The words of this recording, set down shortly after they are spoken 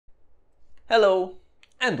Hello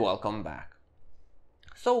and welcome back.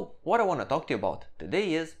 So what I want to talk to you about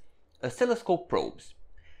today is oscilloscope probes,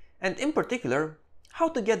 and in particular how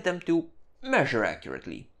to get them to measure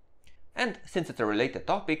accurately. And since it's a related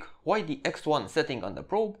topic, why the X1 setting on the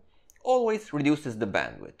probe always reduces the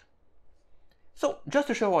bandwidth. So just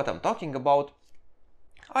to show what I'm talking about,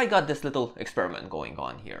 I got this little experiment going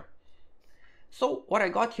on here. So what I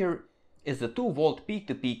got here is the 2-volt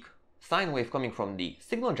peak-to-peak sine wave coming from the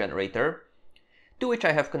signal generator, to which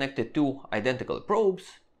I have connected two identical probes,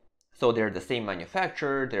 so they're the same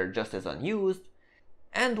manufacturer, they're just as unused,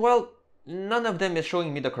 and well, none of them is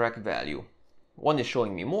showing me the correct value. One is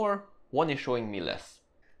showing me more, one is showing me less.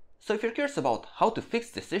 So if you're curious about how to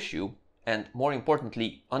fix this issue, and more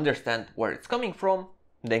importantly, understand where it's coming from,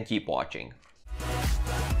 then keep watching.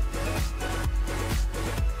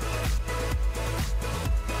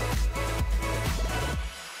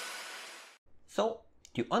 So,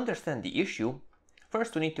 to understand the issue,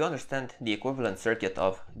 first we need to understand the equivalent circuit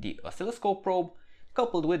of the oscilloscope probe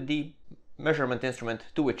coupled with the measurement instrument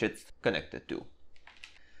to which it's connected to.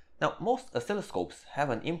 Now, most oscilloscopes have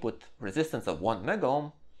an input resistance of 1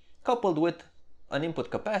 megohm coupled with an input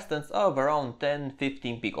capacitance of around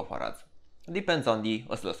 10-15 picofarads. It depends on the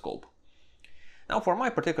oscilloscope. Now, for my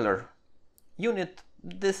particular unit,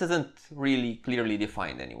 this isn't really clearly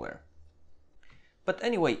defined anywhere. But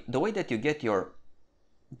anyway, the way that you get your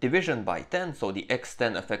division by 10, so the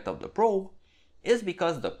X10 effect of the probe, is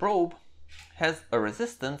because the probe has a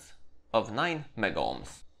resistance of 9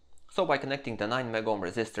 megohms. So by connecting the 9 megohm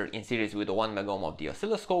resistor in series with the 1 megohm of the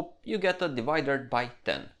oscilloscope, you get a divider by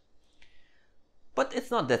 10. But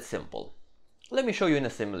it's not that simple. Let me show you in a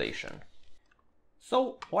simulation.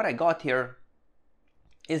 So what I got here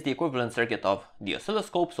is the equivalent circuit of the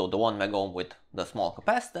oscilloscope, so the 1 megohm with the small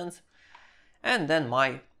capacitance, and then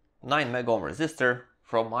my 9 megohm resistor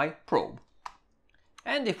from my probe.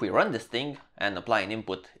 And if we run this thing and apply an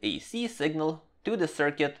input AC signal to the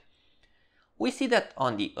circuit, we see that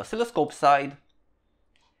on the oscilloscope side,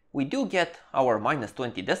 we do get our minus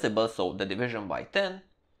 20 decibels, so the division by 10,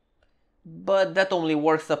 but that only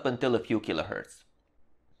works up until a few kilohertz.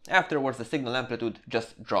 Afterwards, the signal amplitude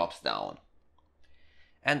just drops down.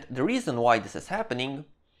 And the reason why this is happening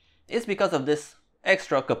is because of this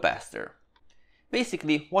extra capacitor.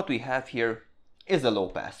 Basically, what we have here is a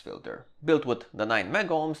low-pass filter, built with the 9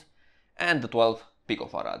 megohms and the 12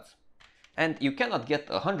 picofarads. And you cannot get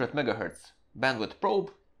a 100 MHz bandwidth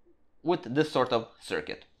probe with this sort of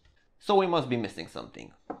circuit. So we must be missing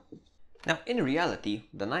something. Now, in reality,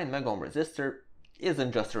 the 9 megohm resistor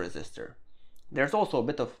isn't just a resistor. There's also a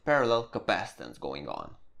bit of parallel capacitance going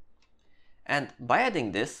on. And by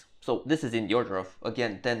adding this, so this is in the order of,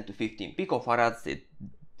 again, 10 to 15 picofarads, it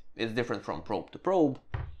is different from probe to probe.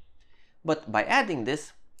 But by adding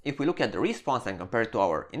this, if we look at the response and compare it to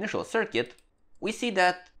our initial circuit, we see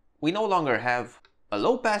that we no longer have a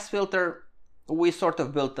low-pass filter, we sort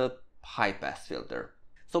of built a high-pass filter.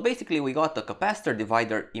 So basically we got a capacitor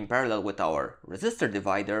divider in parallel with our resistor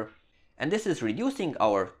divider, and this is reducing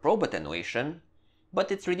our probe attenuation,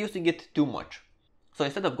 but it's reducing it too much. So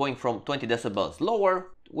instead of going from 20 decibels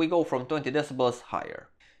lower, we go from 20 decibels higher.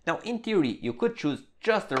 Now, in theory, you could choose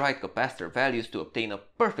just the right capacitor values to obtain a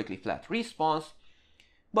perfectly flat response,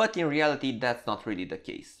 but in reality, that's not really the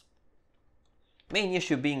case. Main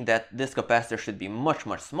issue being that this capacitor should be much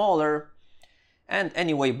smaller, and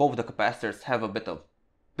anyway, both the capacitors have a bit of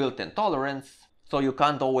built-in tolerance, so you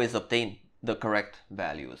can't always obtain the correct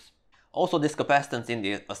values. Also, this capacitance in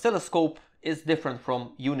the oscilloscope is different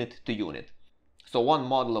from unit to unit. So one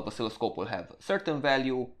model of oscilloscope will have a certain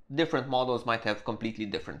value, different models might have completely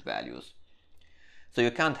different values. So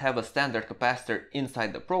you can't have a standard capacitor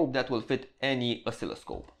inside the probe that will fit any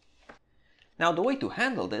oscilloscope. Now the way to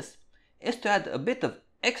handle this is to add a bit of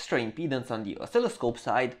extra impedance on the oscilloscope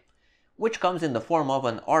side, which comes in the form of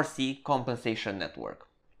an RC compensation network.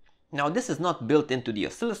 Now this is not built into the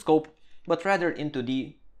oscilloscope, but rather into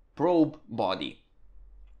the probe body.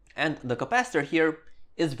 And the capacitor here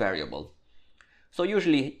is variable. So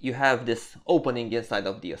usually you have this opening inside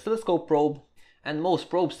of the oscilloscope probe, and most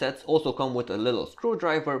probe sets also come with a little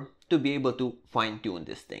screwdriver to be able to fine-tune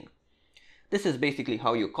this thing. This is basically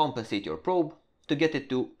how you compensate your probe to get it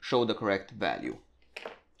to show the correct value.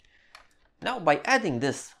 Now by adding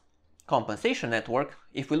this compensation network,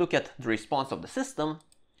 if we look at the response of the system,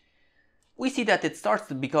 we see that it starts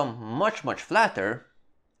to become much flatter,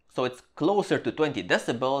 so it's closer to 20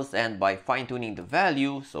 decibels, and by fine-tuning the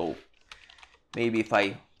value, so maybe if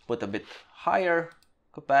I put a bit higher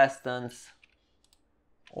capacitance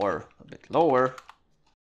or a bit lower,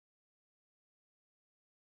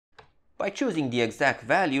 by choosing the exact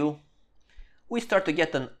value, we start to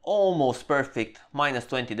get an almost perfect minus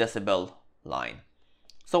 20 decibel line.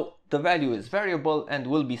 So the value is variable and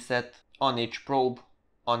will be set on each probe,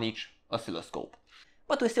 on each oscilloscope.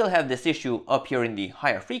 But we still have this issue up here in the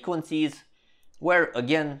higher frequencies, where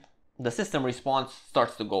again the system response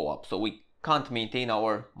starts to go up, so we can't maintain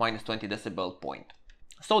our minus 20 decibel point.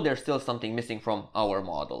 So there's still something missing from our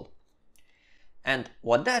model. And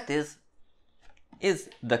what that is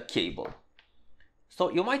the cable. So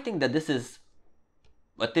you might think that this is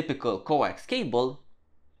a typical coax cable,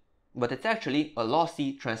 but it's actually a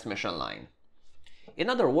lossy transmission line.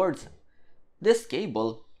 In other words, this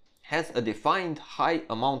cable has a defined high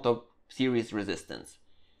amount of series resistance.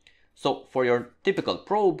 So for your typical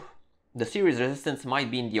probe, the series resistance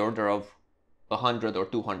might be in the order of 100 or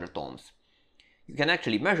 200 ohms. You can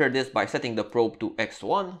actually measure this by setting the probe to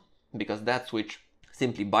X1, because that switch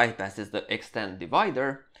simply bypasses the X10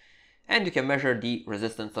 divider, and you can measure the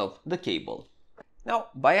resistance of the cable. Now,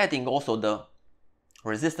 by adding also the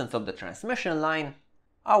resistance of the transmission line,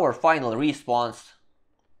 our final response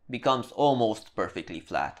becomes almost perfectly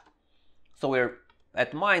flat. So we're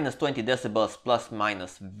at minus 20 decibels plus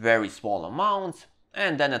minus very small amounts,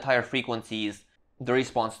 and then at higher frequencies the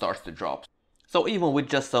response starts to drop. So even with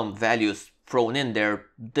just some values thrown in there,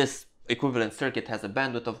 this equivalent circuit has a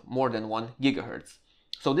bandwidth of more than 1 gigahertz.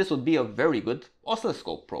 So this would be a very good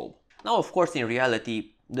oscilloscope probe. Now, of course, in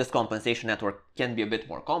reality, this compensation network can be a bit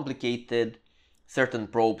more complicated. Certain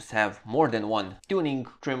probes have more than one tuning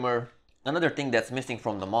trimmer. Another thing that's missing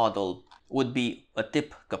from the model would be a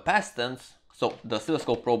tip capacitance. So the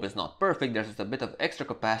oscilloscope probe is not perfect, there's just a bit of extra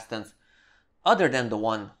capacitance other than the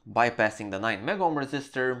one bypassing the 9 megohm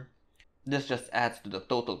resistor. This just adds to the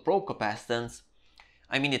total probe capacitance.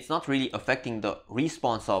 I mean, it's not really affecting the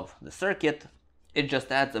response of the circuit, it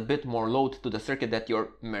just adds a bit more load to the circuit that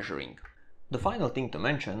you're measuring. The final thing to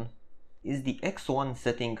mention is the X1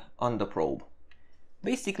 setting on the probe.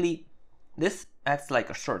 Basically, this acts like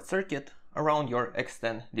a short circuit around your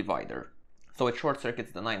X10 divider. So it short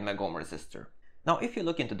circuits the 9 megohm resistor. Now, if you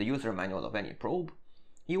look into the user manual of any probe,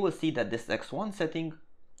 you will see that this X1 setting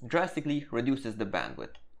drastically reduces the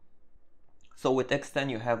bandwidth. So with X10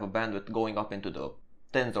 you have a bandwidth going up into the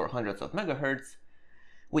tens or hundreds of megahertz.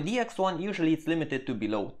 With the X1 usually it's limited to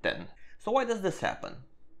below 10. So why does this happen?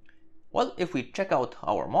 Well, if we check out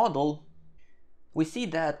our model, we see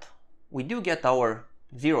that we do get our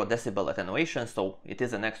 0 decibel attenuation, so it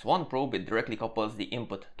is an X1 probe, it directly couples the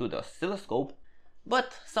input to the oscilloscope,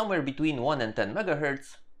 but somewhere between 1 and 10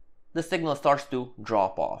 megahertz, the signal starts to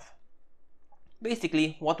drop off.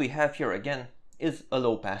 Basically, what we have here again is a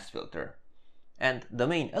low-pass filter. And the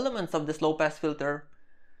main elements of this low-pass filter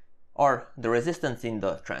are the resistance in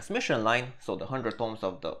the transmission line, so the 100 ohms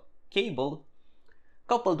of the cable,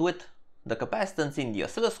 coupled with the capacitance in the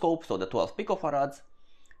oscilloscope, so the 12 picofarads,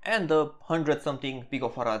 and the 100 something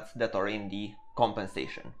picofarads that are in the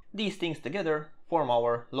compensation. These things together form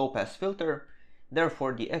our low-pass filter,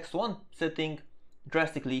 therefore the X1 setting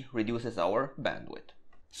drastically reduces our bandwidth.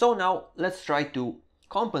 So now let's try to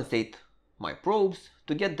compensate my probes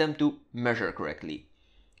to get them to measure correctly.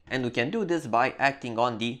 And we can do this by acting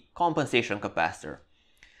on the compensation capacitor.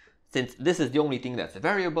 Since this is the only thing that's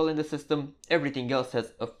variable in the system, everything else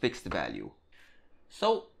has a fixed value.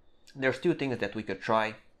 So there's two things that we could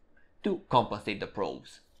try to compensate the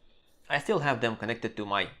probes. I still have them connected to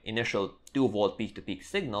my initial 2 volt peak to peak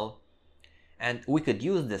signal, and we could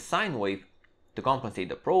use the sine wave to compensate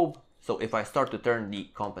the probe. So if I start to turn the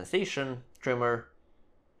compensation trimmer,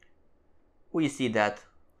 we see that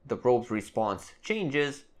the probe's response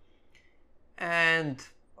changes, and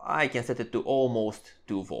I can set it to almost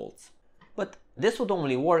 2 volts. But this would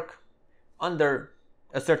only work under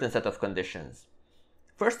a certain set of conditions.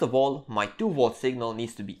 First of all, my 2 volt signal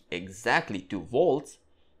needs to be exactly 2 volts.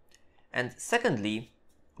 And secondly,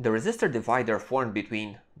 the resistor divider formed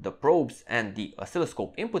between the probes and the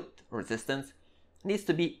oscilloscope input resistance needs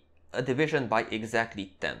to be a division by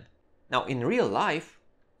exactly 10. Now in real life,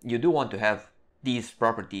 you do want to have these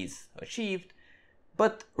properties achieved,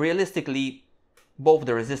 but realistically, both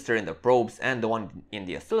the resistor in the probes and the one in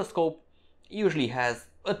the oscilloscope usually has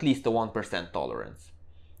at least a 1% tolerance.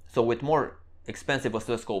 So with more expensive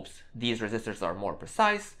oscilloscopes, these resistors are more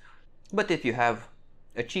precise, but if you have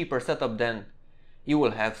a cheaper setup, then you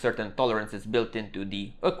will have certain tolerances built into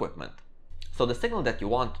the equipment. So the signal that you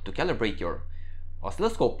want to calibrate your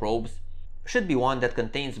oscilloscope probes should be one that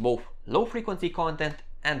contains both low frequency content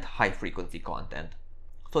and high frequency content,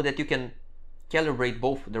 so that you can calibrate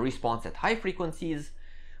both the response at high frequencies,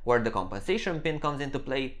 where the compensation pin comes into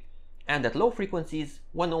play, and at low frequencies,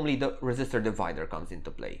 when only the resistor divider comes into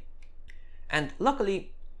play. And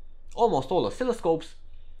luckily, almost all oscilloscopes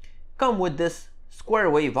come with this square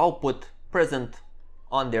wave output present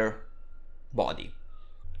on their body.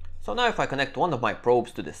 So now if I connect one of my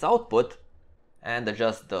probes to this output and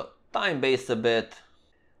adjust the time base a bit,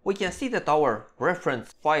 we can see that our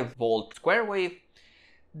reference 5-volt square wave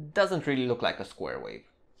doesn't really look like a square wave.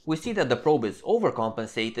 We see that the probe is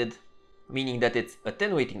overcompensated, meaning that it's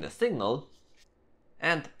attenuating the signal,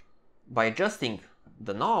 and by adjusting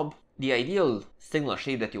the knob, the ideal signal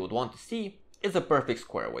shape that you would want to see is a perfect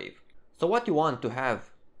square wave. So what you want to have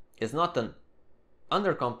is not an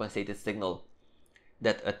undercompensated signal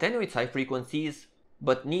that attenuates high frequencies,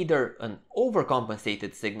 but neither an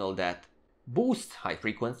overcompensated signal that boosts high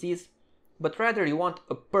frequencies, but rather you want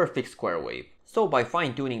a perfect square wave. So by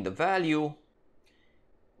fine-tuning the value,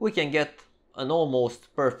 we can get an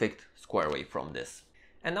almost perfect square wave from this.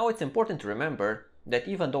 And now it's important to remember that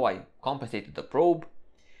even though I compensated the probe,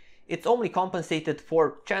 it's only compensated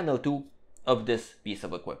for channel 2 of this piece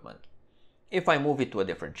of equipment. If I move it to a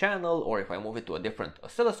different channel, or if I move it to a different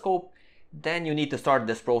oscilloscope, then you need to start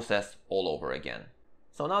this process all over again.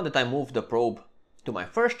 So now that I moved the probe to my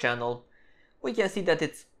first channel, we can see that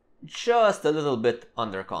it's just a little bit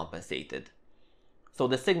undercompensated. So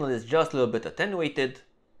the signal is just a little bit attenuated.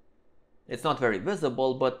 It's not very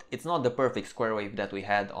visible, but it's not the perfect square wave that we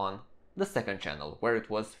had on the second channel, where it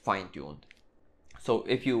was fine-tuned. So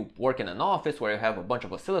if you work in an office where you have a bunch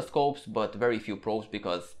of oscilloscopes but very few probes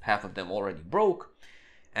because half of them already broke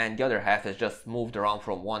and the other half is just moved around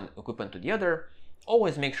from one equipment to the other,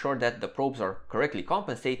 always make sure that the probes are correctly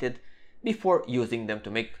compensated before using them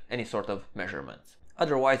to make any sort of measurements.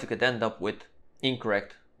 Otherwise you could end up with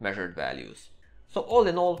incorrect measured values. So all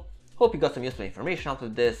in all, hope you got some useful information out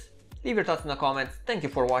of this. Leave your thoughts in the comments. Thank you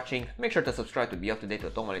for watching. Make sure to subscribe to be up to date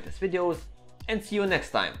with all my latest videos, and see you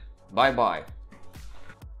next time. Bye bye.